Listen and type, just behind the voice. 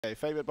Okay,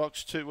 favourite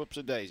box 2, Whoops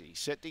a Daisy.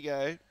 Set to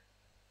go.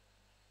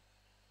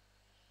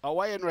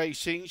 Away and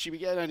racing, she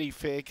began only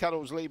fair.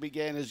 Cuddles Lee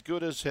began as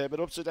good as her, but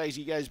Whoops a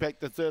Daisy goes back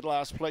to third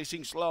last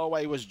placing. Slow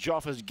away was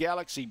Joffa's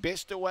Galaxy.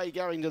 Best away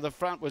going to the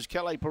front was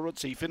Calais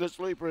Peruzzi. Finished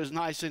Looper is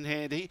nice and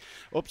handy.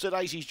 Whoops a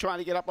Daisy's trying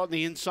to get up on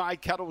the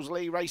inside. Cuddles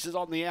Lee races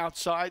on the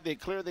outside. They're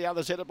clear of the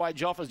others, headed by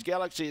Joffa's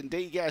Galaxy and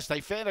D-Gas.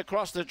 They fan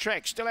across the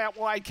track. Still out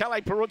wide,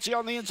 Calais Peruzzi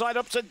on the inside.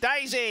 Whoops a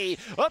Daisy.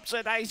 Whoops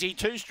a Daisy,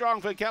 too strong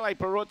for Calais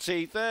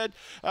Peruzzi. Third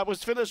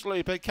was Finished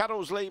Looper.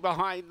 Cuddles Lee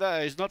behind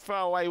those. Not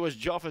far away was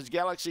Joffa's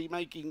Galaxy,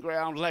 making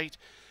ground late,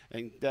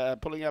 and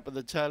pulling up at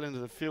the tail end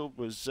of the field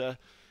was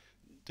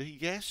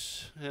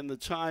D-Gas, and the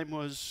time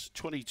was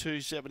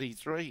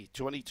 22.73.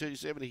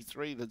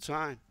 22.73 the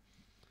time.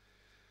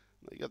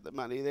 They got the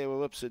money there with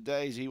Whoops a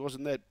Daisy.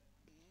 Wasn't that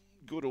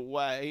good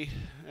away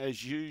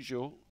as usual.